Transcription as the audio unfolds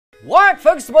What,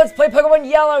 folks? Let's play Pokemon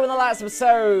Yellow in the last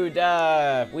episode.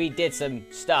 We did some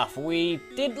stuff. We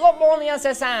did a lot more on the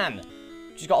SSN.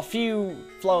 Just got a few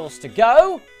floors to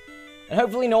go, and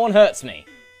hopefully no one hurts me.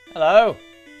 Hello.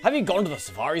 Have you gone to the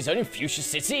Safari Zone in Fuchsia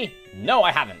City? No,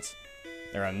 I haven't.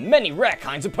 There are many rare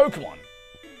kinds of Pokemon.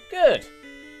 Good.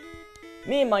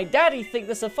 Me and my daddy think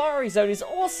the Safari Zone is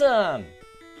awesome.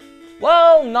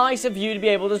 Well, nice of you to be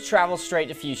able to travel straight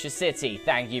to Fuchsia City.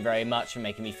 Thank you very much for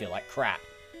making me feel like crap.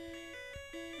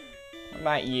 What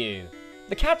about you?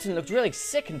 The captain looked really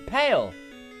sick and pale.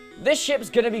 This ship's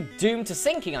gonna be doomed to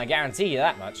sinking, I guarantee you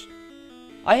that much.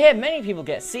 I hear many people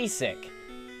get seasick.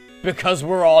 Because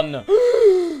we're on...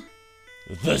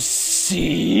 the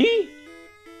sea?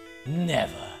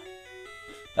 Never.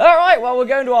 Alright, well, we're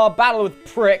going to our battle with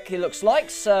Prick, it looks like.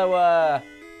 So, I'm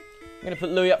going to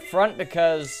put Louie up front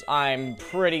because I'm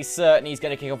pretty certain he's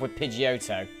going to kick off with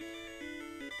Pidgeotto.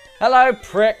 Hello,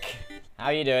 Prick.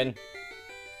 How you doing?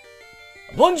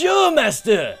 Bonjour,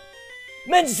 Master!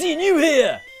 Meant to see you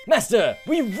here! Master,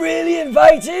 were you really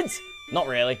invited? Not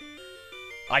really.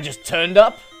 I just turned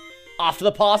up after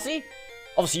the party.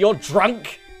 Obviously, you're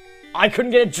drunk. I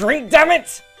couldn't get a drink, damn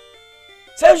it!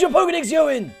 So how's your Pokedex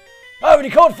going? I already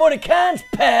caught 40 cans,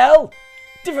 pal!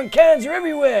 Different cans are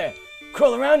everywhere!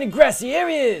 Crawl around in grassy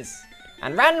areas!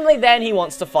 And randomly then he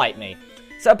wants to fight me.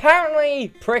 So apparently,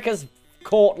 Prick has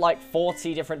caught like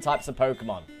 40 different types of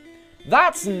Pokemon.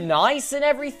 That's nice and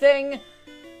everything,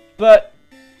 but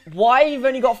why you've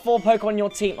only got 4 Pokemon on your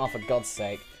team? Oh, for God's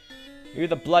sake. Who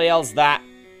the bloody hell's that?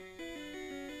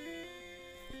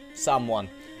 Someone.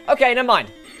 Okay, never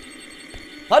mind.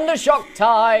 Thundershock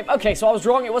time! Okay, so I was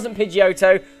wrong, it wasn't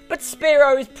Pidgeotto, but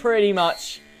Spearow is pretty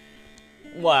much...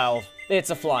 well,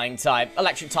 it's a flying type.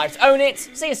 Electric types own it.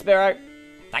 See you, Spearow.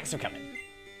 Thanks for coming.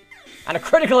 And a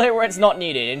critical hit where it's not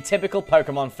needed, in typical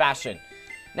Pokemon fashion.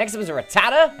 Next up is a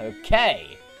Rattata.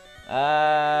 Okay.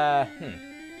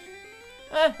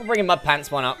 We'll bring in Mud Pants,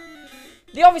 why not?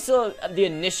 The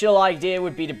initial idea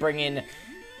would be to bring in,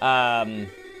 oh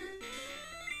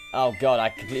god, I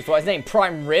completely forgot his name.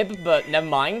 Prime Rib, but never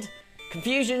mind.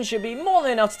 Confusion should be more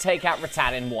than enough to take out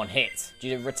Rattata in one hit,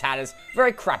 due to Rattata's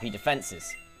very crappy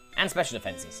defenses. And special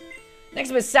defenses. Next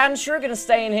up is Sandshrew, gonna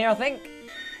stay in here, I think.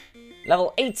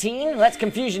 Level 18, let's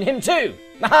Confusion him too!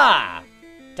 Aha!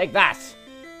 Take that.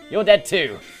 You're dead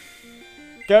too.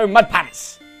 Go Mud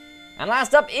Pants. And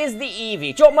last up is the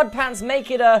Eevee. Do you want Mud Pants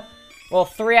make it a, well,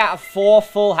 3 out of 4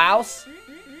 full house?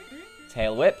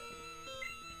 Tail Whip.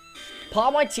 Part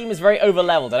of my team is very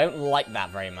over-leveled. I don't like that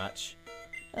very much.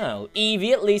 Oh,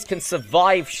 Eevee at least can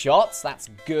survive shots. That's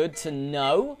good to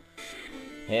know.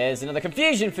 Here's another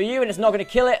Confusion for you, and it's not going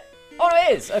to kill it. Oh, no,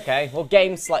 it is. Okay, well,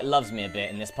 game slightly loves me a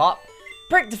bit in this part.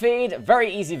 Prick defeat, very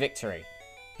easy victory.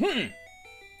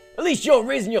 At least you're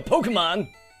raising your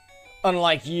Pokemon.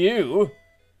 Unlike you.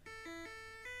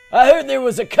 I heard there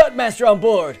was a Cut Master on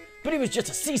board, but he was just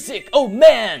a seasick old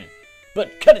man.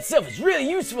 But Cut itself is really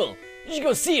useful. You should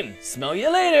go see him. Smell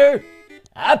you later.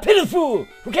 Ah, pitiful!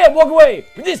 Who can't walk away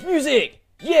with this music?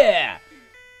 Yeah!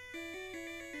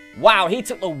 Wow, he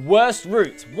took the worst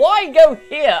route. Why go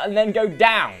here and then go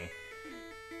down?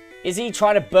 Is he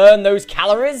trying to burn those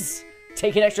calories?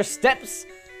 Taking extra steps?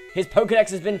 His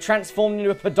Pokedex has been transformed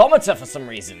into a pedometer for some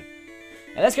reason.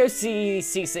 And let's go see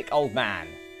Seasick Old Man.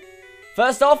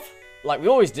 First off, like we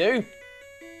always do,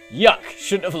 yuck,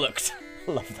 shouldn't have looked.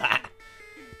 Love that.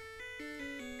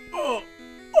 Oh,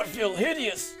 I feel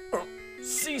hideous.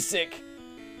 Seasick.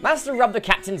 Master rubbed the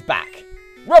captain's back.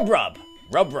 Rub, rub.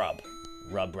 Rub, rub.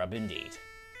 Rub, rub indeed.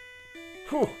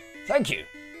 Whew, thank you.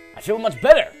 I feel much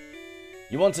better.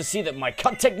 You want to see my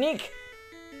cut technique?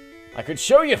 I could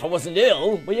show you if I wasn't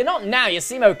ill. Well, you're not now. You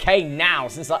seem okay now,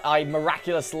 since I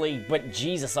miraculously went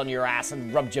Jesus on your ass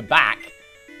and rubbed your back.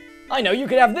 I know, you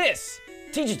could have this.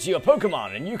 Teach it to your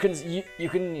Pokemon, and you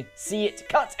can see it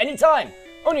cut anytime.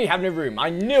 Only you have no room. I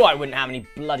knew I wouldn't have any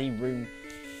bloody room.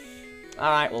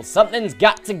 Alright, well, something's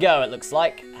got to go, it looks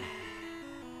like.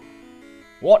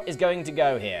 What is going to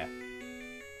go here?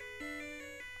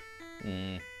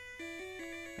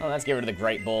 Oh, let's get rid of the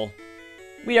Great Ball.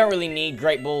 We don't really need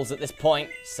Great Balls at this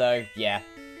point, so, yeah.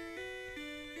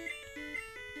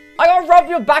 I gotta rub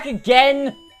your back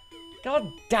again!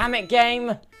 God damn it,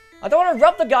 game. I don't want to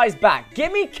rub the guy's back.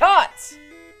 Give me cut!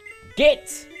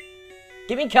 Git!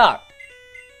 Give me cut.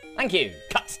 Thank you.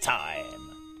 Cut time.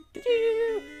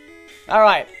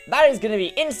 Alright, that is going to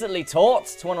be instantly taught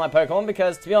to one of my Pokemon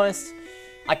because, to be honest,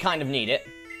 I kind of need it.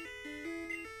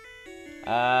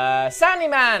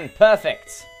 Sandyman!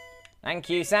 Perfect. Thank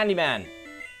you, Sandyman.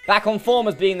 Back on form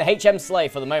as being the HM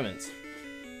Slave for the moment.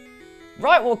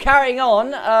 Right, well, carrying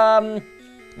on.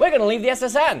 we're going to leave the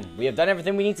SSN. We have done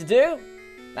everything we need to do.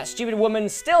 That stupid woman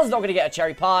still is not going to get a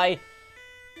cherry pie.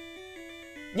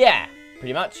 Yeah,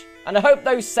 pretty much. And I hope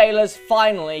those sailors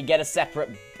finally get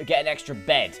an extra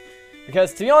bed.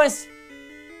 Because, to be honest,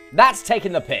 that's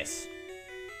taking the piss.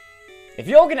 If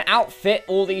you're going to outfit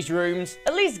all these rooms,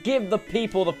 at least give the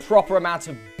people the proper amount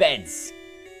of beds.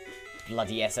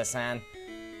 Bloody SSN.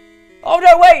 Oh,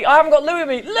 no, wait! I haven't got Louis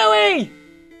with me! Louis!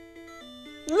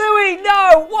 Louis,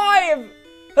 no! Why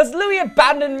has Louis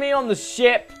abandoned me on the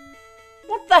ship?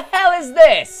 What the hell is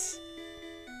this?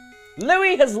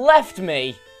 Louis has left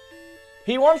me.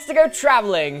 He wants to go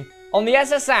traveling on the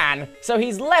SSN, so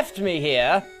he's left me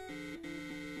here.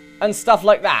 And stuff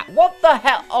like that. What the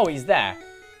hell? Oh, he's there.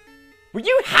 Were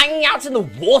you hanging out in the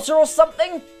water or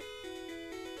something?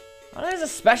 I know there's a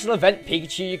special event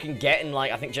Pikachu you can get in,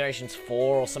 like, I think Generations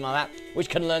 4 or something like that, which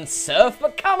can learn Surf,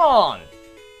 but come on!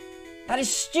 That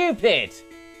is stupid.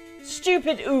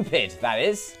 Stupid oopid, that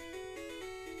is.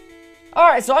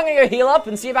 Alright, so I'm going to go heal up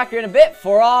and see you back here in a bit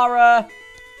for our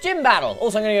gym battle.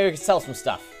 Also, I'm going to go sell some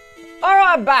stuff.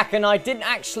 Alright, I'm back, and I didn't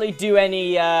actually do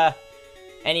any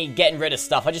getting rid of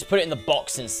stuff. I just put it in the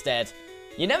box instead.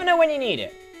 You never know when you need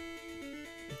it.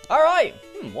 Alright,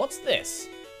 what's this?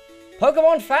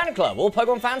 Pokemon Fan Club. All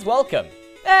Pokemon fans, welcome.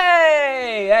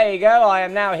 Hey, there you go. I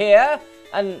am now here.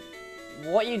 And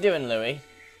what are you doing, Louis?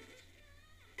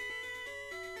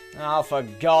 Oh, for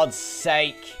God's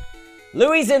sake.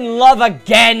 Louis in love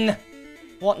again.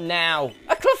 What now?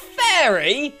 A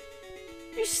Clefairy?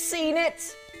 You seen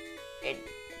it?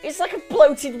 It's like a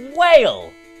bloated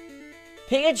whale.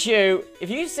 Pikachu, if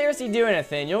you seriously do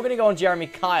anything, you're going to go on Jeremy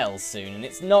Kyle soon, and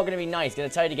it's not going to be nice. It's going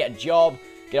to tell you to get a job,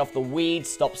 get off the weed,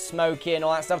 stop smoking,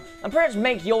 all that stuff, and pretty much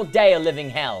make your day a living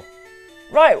hell.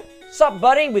 Right, sup,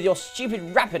 buddy, with your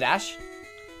stupid Rapidash?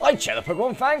 I chair the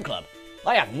Pokemon Fan Club.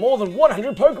 I have more than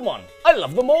 100 Pokemon. I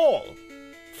love them all.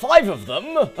 5 of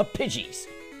them are Pidgeys.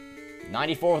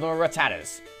 94 of them are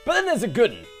Rattatas. But then there's a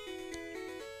good one.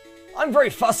 I'm very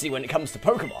fussy when it comes to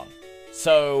Pokemon.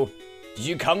 So, did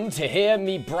you come to hear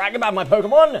me brag about my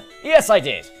Pokemon? Yes, I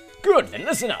did. Good, then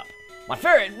listen up. My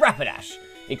favorite Rapidash.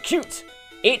 It's cute.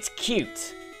 It's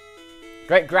cute.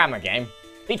 Great grammar game.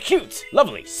 It's cute,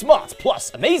 lovely, smart,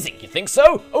 plus amazing. You think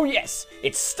so? Oh yes.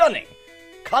 It's stunning.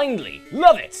 Kindly.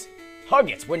 Love it. Hug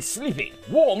it when sleeping.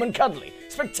 Warm and cuddly.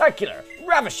 Spectacular.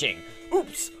 Ravishing.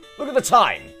 Oops. Look at the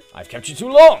time. I've kept you too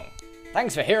long.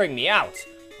 Thanks for hearing me out.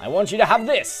 I want you to have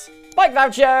this. Bike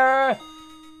voucher.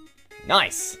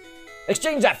 Nice.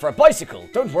 Exchange that for a bicycle.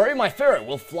 Don't worry, my ferret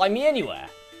will fly me anywhere.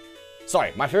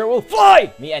 Sorry, my ferret will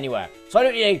fly me anywhere. So I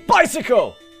don't need a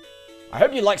bicycle. I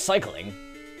hope you like cycling.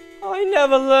 I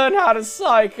never learned how to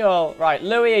cycle. Right,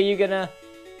 Louis, are you gonna...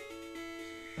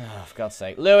 Oh, for God's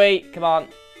sake. Louis, come on.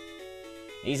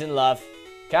 He's in love.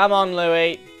 Come on,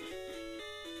 Louis.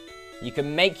 You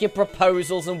can make your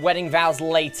proposals and wedding vows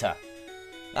later.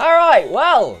 Alright,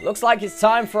 well, looks like it's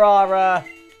time for our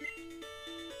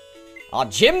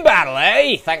gym battle,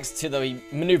 eh? Thanks to the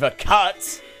maneuver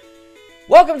cut.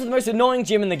 Welcome to the most annoying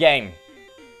gym in the game.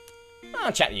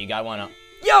 I'll chat with you guy, why not?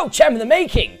 Yo, champ in the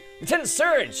making! Lieutenant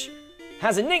Surge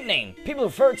has a nickname. People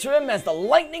refer to him as the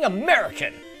Lightning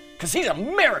American. Because he's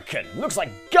American. Looks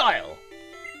like Guile.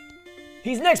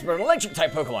 He's an expert on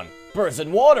electric-type Pokemon. Birds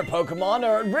and water Pokemon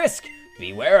are at risk.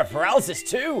 Beware of paralysis,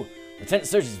 too. Lieutenant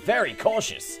Surge is very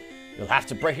cautious. You'll have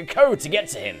to break a code to get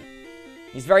to him.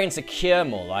 He's very insecure,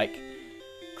 more like.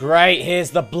 Great,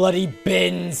 here's the bloody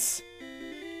bins.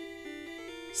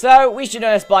 So, we should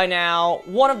know this by now.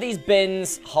 One of these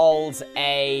bins holds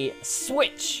a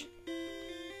switch.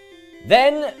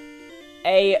 Then,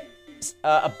 a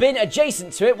bin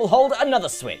adjacent to it will hold another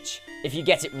switch. If you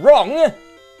get it wrong,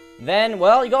 then,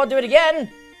 well, you gotta do it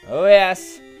again. Oh,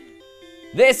 yes.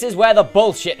 This is where the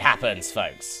bullshit happens,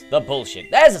 folks. The bullshit.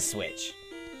 There's a switch.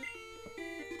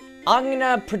 I'm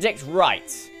gonna predict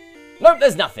right. Nope,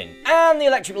 there's nothing. And the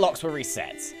electric locks were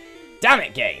reset. Damn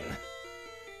it, game.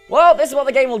 Well, this is what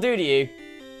the game will do to you.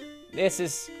 This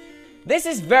is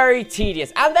very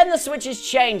tedious. And then the switches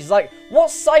change. It's like, what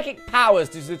psychic powers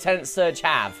does Lieutenant Surge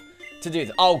have to do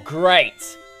this? Oh,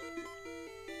 great.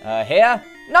 Here?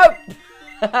 Nope.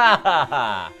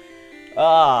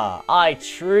 I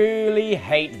truly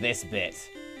hate this bit.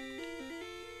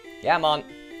 Come on.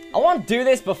 I want to do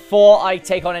this before I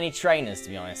take on any trainers, to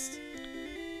be honest.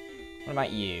 What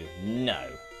about you? No.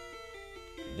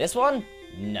 This one?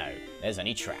 No. There's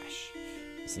only trash.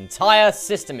 This entire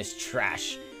system is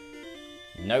trash.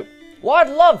 Nope. Well, I'd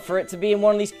love for it to be in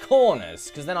one of these corners,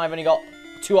 because then I've only got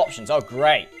 2 options. Oh,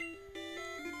 great.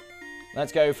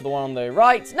 Let's go for the one on the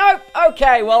right. Nope.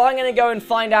 Okay, well, I'm going to go and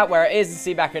find out where it is and see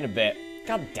you back in a bit.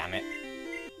 God damn it.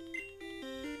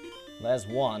 There's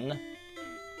one.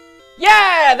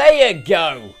 Yeah, there you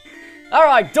go.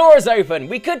 Alright, door's open.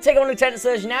 We could take on Lieutenant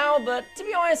Surge now, but to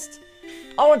be honest,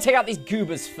 I want to take out these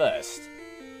goobers first.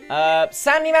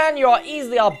 Sandyman, you are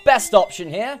easily our best option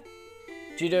here,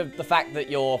 due to the fact that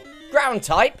you're ground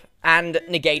type and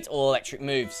negate all electric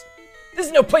moves. This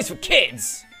is no place for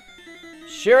kids.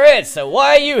 Sure is, so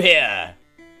why are you here?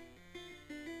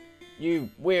 You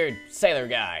weird sailor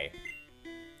guy.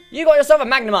 You got yourself a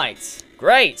Magnemite.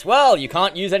 Great, well, you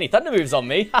can't use any thunder moves on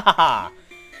me. Ha ha ha.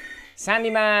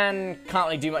 Sandyman can't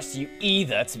really do much to you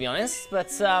either, to be honest, but,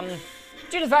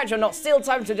 due to the fact you're not Steel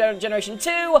type until Generation 2,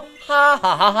 ha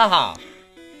ha ha ha ha.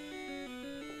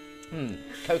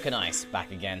 Coke and Ice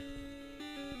back again.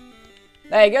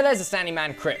 There you go, there's a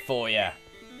Sandyman crit for you.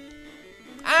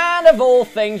 And of all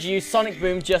things, you use Sonic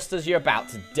Boom just as you're about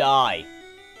to die.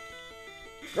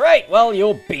 Great, well,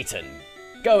 you're beaten.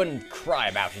 Go and cry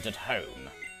about it at home.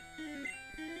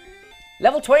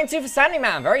 Level 22 for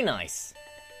Sandyman, very nice.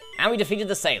 And we defeated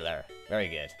the sailor. Very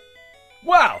good.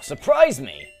 Wow, surprise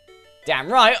me.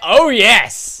 Damn right. Oh,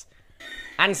 yes.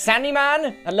 And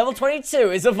Sandyman at level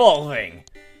 22 is evolving.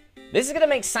 This is going to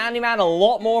make Sandyman a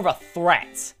lot more of a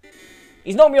threat.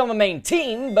 He's not going to be on the main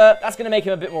team, but that's going to make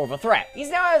him a bit more of a threat. He's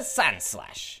now a Sand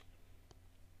Slash.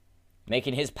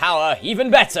 Making his power even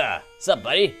better. Sup,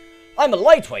 buddy? I'm a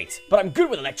lightweight, but I'm good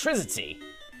with electricity.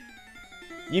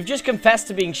 You've just confessed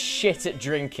to being shit at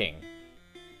drinking.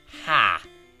 Ha.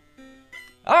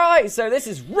 Alright, so this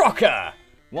is Rocker.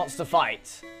 Wants to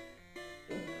fight.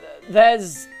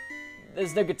 There's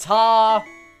no guitar.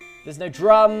 There's no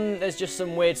drum. There's just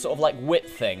some weird sort of like whip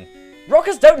thing.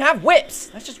 Rockers don't have whips.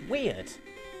 That's just weird.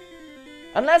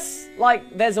 Unless,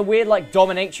 like, there's a weird, like,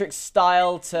 dominatrix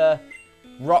style to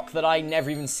rock that I never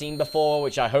even seen before,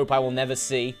 which I hope I will never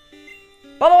see.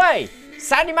 By the way,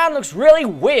 Sandyman looks really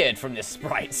weird from this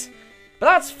sprite. But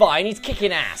that's fine. He's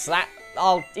kicking ass.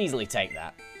 I'll easily take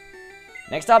that.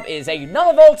 Next up is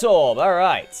another Voltorb.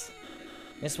 Alright.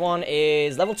 This one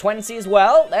is level 20 as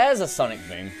well. There's a Sonic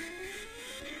Boom.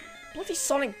 Bloody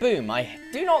Sonic Boom. I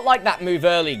do not like that move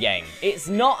early game. It's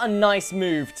not a nice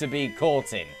move to be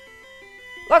caught in.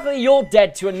 Luckily, you're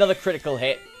dead to another critical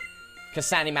hit, because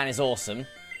Sandyman is awesome.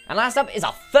 And last up is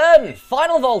our third and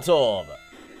final Voltorb.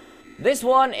 This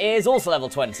one is also level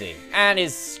 20, and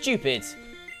is stupid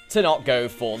to not go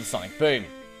for the Sonic Boom.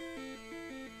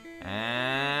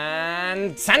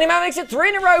 And Sandyman makes it 3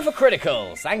 in a row for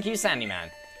criticals. Thank you, Sandyman.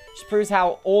 Just proves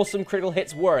how awesome critical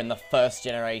hits were in the first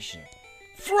generation.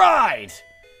 Fried!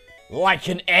 Like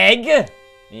an egg?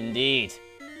 Indeed.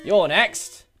 You're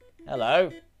next.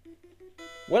 Hello.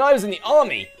 When I was in the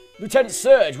army, Lieutenant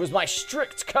Surge was my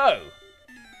strict co.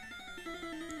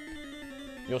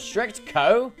 Your strict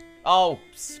co? Oh,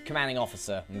 commanding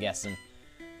officer, I'm guessing.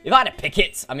 If I had to pick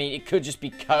it, I mean, it could just be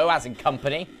co as in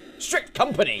company. Strict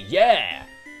company, yeah!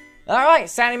 Alright,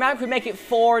 Sandyman, can we make it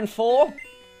 4 and 4?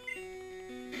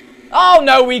 Oh,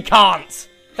 no, we can't!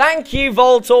 Thank you,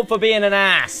 Voltorb, for being an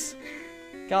ass.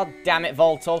 God damn it,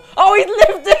 Voltorb. Oh, he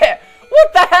lived it!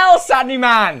 What the hell,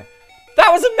 Sandyman?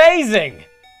 That was amazing!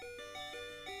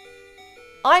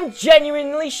 I'm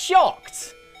genuinely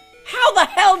shocked. How the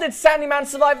hell did Sandyman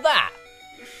survive that?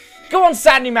 Go on,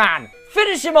 Sandyman!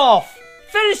 Finish him off!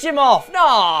 Finish him off!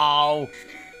 No!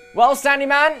 Well,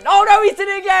 Sandyman... Oh, no, he did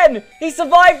it again! He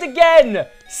survived again!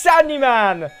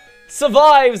 Sandyman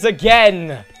survives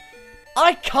again!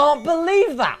 I can't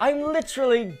believe that! I'm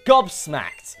literally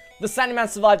gobsmacked. The Sandyman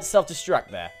survived the self-destruct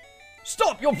there.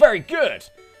 Stop! You're very good!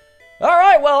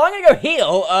 Alright, well, I'm gonna go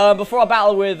heal before I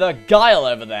battle with Guile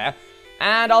over there.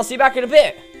 And I'll see you back in a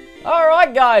bit.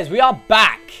 Alright, guys, we are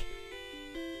back.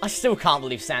 I still can't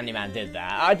believe Sandyman did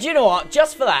that. Do you know what?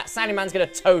 Just for that, Sandyman's gonna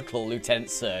total Lieutenant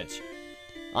Surge.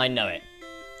 I know it.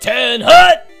 Turn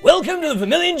hut! Welcome to the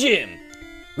Vermilion Gym.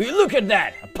 Will you look at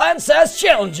that? A pint-sized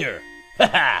challenger.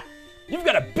 Haha! You've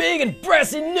got a big and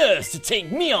brassy nerves to take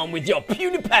me on with your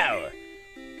puny power.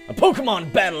 A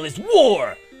Pokemon battle is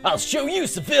war. I'll show you,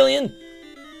 civilian.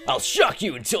 I'll shock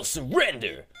you until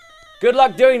surrender. Good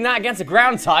luck doing that against a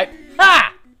ground type.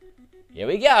 Ha! Here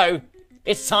we go.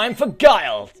 It's time for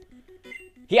Guile.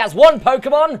 He has one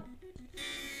Pokemon.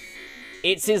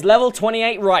 It's his level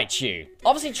 28 Raichu.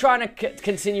 Obviously trying to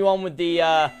continue on with the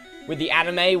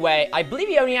anime where I believe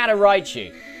he only had a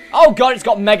Raichu. Oh god, it's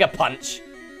got Mega Punch.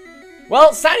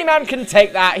 Well, Sandyman can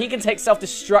take that. He can take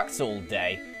self-destructs all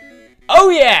day. Oh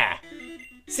yeah!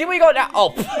 See what you got now?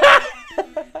 Oh.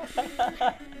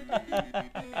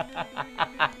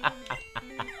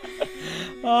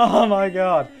 Oh my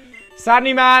god.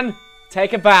 Sandyman,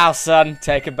 take a bow, son.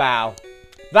 Take a bow.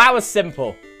 That was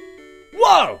simple.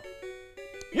 Whoa!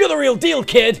 You're the real deal,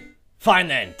 kid. Fine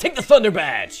then, take the Thunder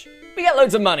Badge. We get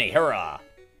loads of money, hurrah.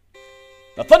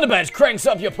 The Thunder Badge cranks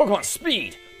up your Pokemon's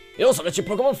speed. It also lets your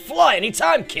Pokemon fly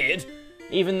anytime, kid.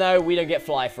 Even though we don't get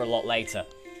fly for a lot later.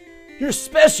 You're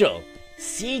special.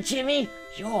 See, Jimmy?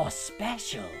 You're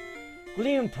special. We'll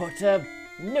even put a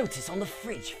notice on the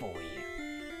fridge for you.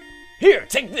 Here,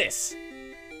 take this.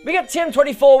 We got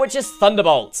TM24, which is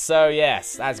Thunderbolt. So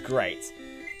yes, that's great.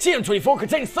 TM24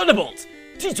 contains Thunderbolt.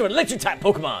 Teach to an electric-type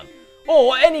Pokemon.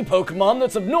 Or any Pokemon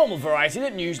that's of normal variety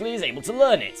that usually is able to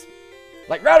learn it.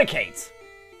 Like Raticate.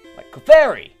 Like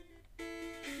Clefairy.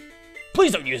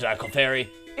 Please don't use it on Clefairy.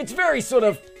 It's very sort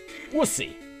of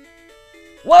wussy.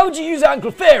 Why would you use it on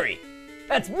Clefairy?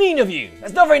 That's mean of you.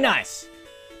 That's not very nice.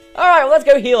 Alright, well, let's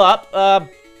go heal up.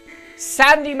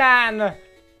 Sandyman.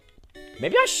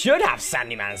 Maybe I should have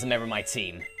Sandyman as a member of my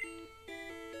team.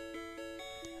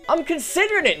 I'm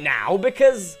considering it now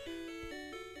because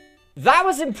that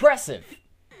was impressive.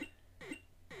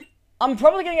 I'm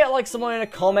probably going to get like someone in a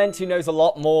comment who knows a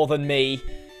lot more than me,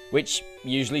 which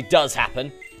usually does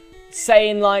happen,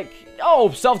 saying like, oh,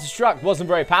 self-destruct wasn't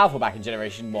very powerful back in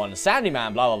Generation 1,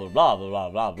 Sandyman, blah, blah, blah, blah, blah,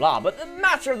 blah, blah. But the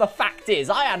matter of the fact is,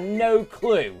 I had no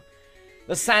clue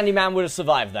the Sandyman would have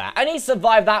survived that. And he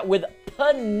survived that with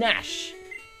panache.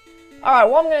 Alright,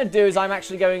 what I'm going to do is I'm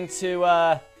actually going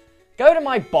to go to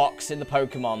my box in the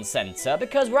Pokemon Center,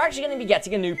 because we're actually going to be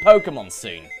getting a new Pokemon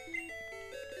soon.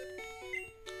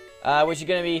 Which is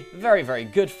going to be very, very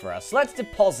good for us. Let's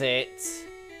deposit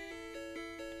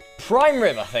Prime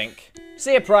Rib, I think.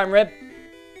 See ya, Prime Rib.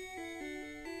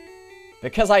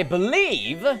 Because I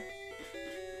believe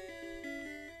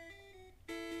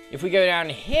if we go down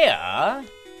here,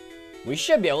 we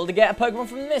should be able to get a Pokemon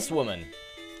from this woman.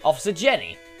 Officer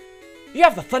Jenny. You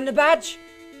have the Thunder Badge?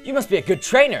 You must be a good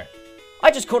trainer.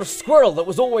 I just caught a squirrel that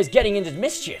was always getting into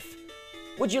mischief.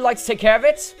 Would you like to take care of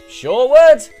it? Sure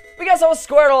would. We got a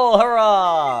squirrel,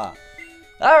 hurrah!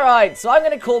 Alright, so I'm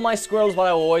going to call my squirrels what I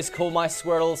always call my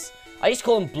squirrels. I used to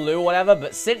call them Blue or whatever,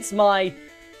 but since my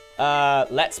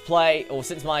Let's Play, or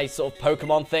since my sort of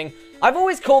Pokemon thing, I've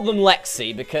always called them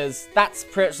Lexi, because that's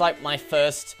pretty much like my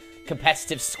first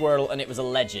competitive Squirtle, and it was a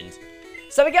legend.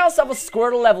 So we get ourselves a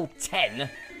Squirtle level 10,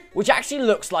 which actually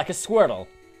looks like a Squirtle.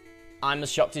 I'm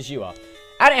as shocked as you are.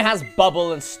 And it has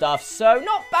bubble and stuff, so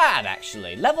not bad,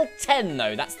 actually. Level 10,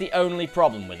 though, that's the only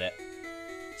problem with it.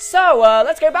 So,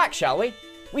 let's go back, shall we?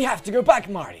 We have to go back,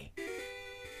 Marty.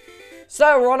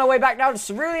 So, we're on our way back now to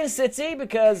Cerulean City,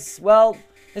 because, well,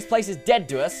 this place is dead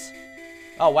to us.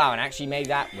 Oh, wow, and actually made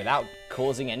that without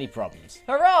causing any problems.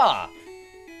 Hurrah!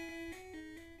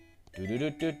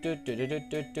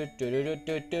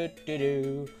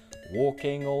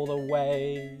 Walking all the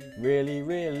way, really,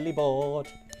 really bored.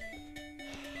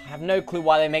 I have no clue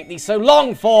why they make these so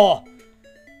long for!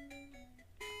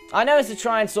 I know it's to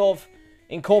try and sort of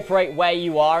incorporate where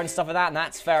you are and stuff like that, and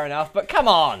that's fair enough, but come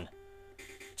on!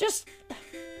 Just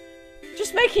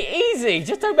make it easy,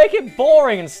 just don't make it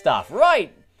boring and stuff,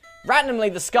 right? Randomly,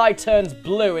 the sky turns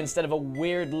blue instead of a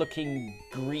weird-looking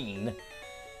green.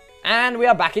 And we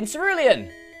are back in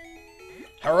Cerulean!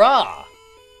 Hurrah!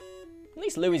 At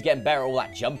least Louie's getting better at all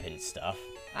that jumping stuff.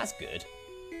 That's good.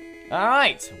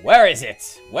 Alright, where is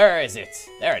it? Where is it?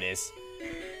 There it is.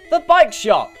 The bike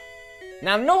shop!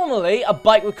 Now, normally, a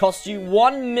bike would cost you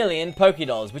 1 million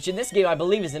Pokédollars, which in this game I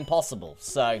believe is impossible,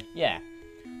 so, yeah.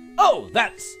 Oh,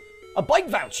 that's a bike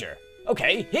voucher.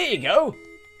 Okay, here you go.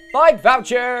 Bike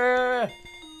voucher!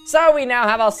 So we now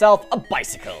have ourselves a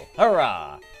bicycle.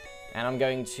 Hurrah! And I'm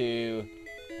going to,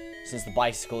 since the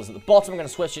bicycle is at the bottom, I'm going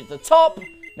to switch it to the top,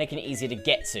 making it easier to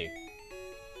get to.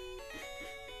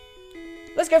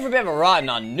 Let's go for a bit of a ride on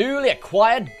our newly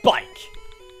acquired bike.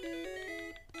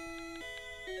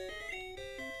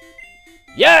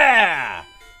 Yeah!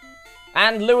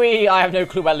 And Louie, I have no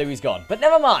clue where Louie's gone, but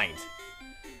never mind.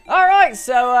 Alright,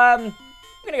 so, I'm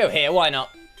gonna go here, why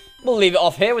not? We'll leave it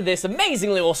off here with this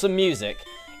amazingly awesome music.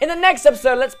 In the next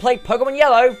episode, let's play Pokemon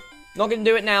Yellow. Not gonna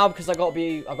do it now because I've got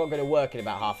to go to work in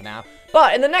about half an hour.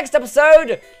 But in the next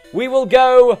episode, we will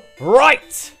go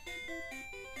right.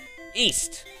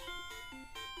 East.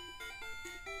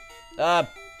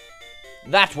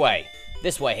 That way.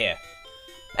 This way here.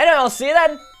 Anyway, I'll see you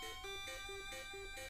then.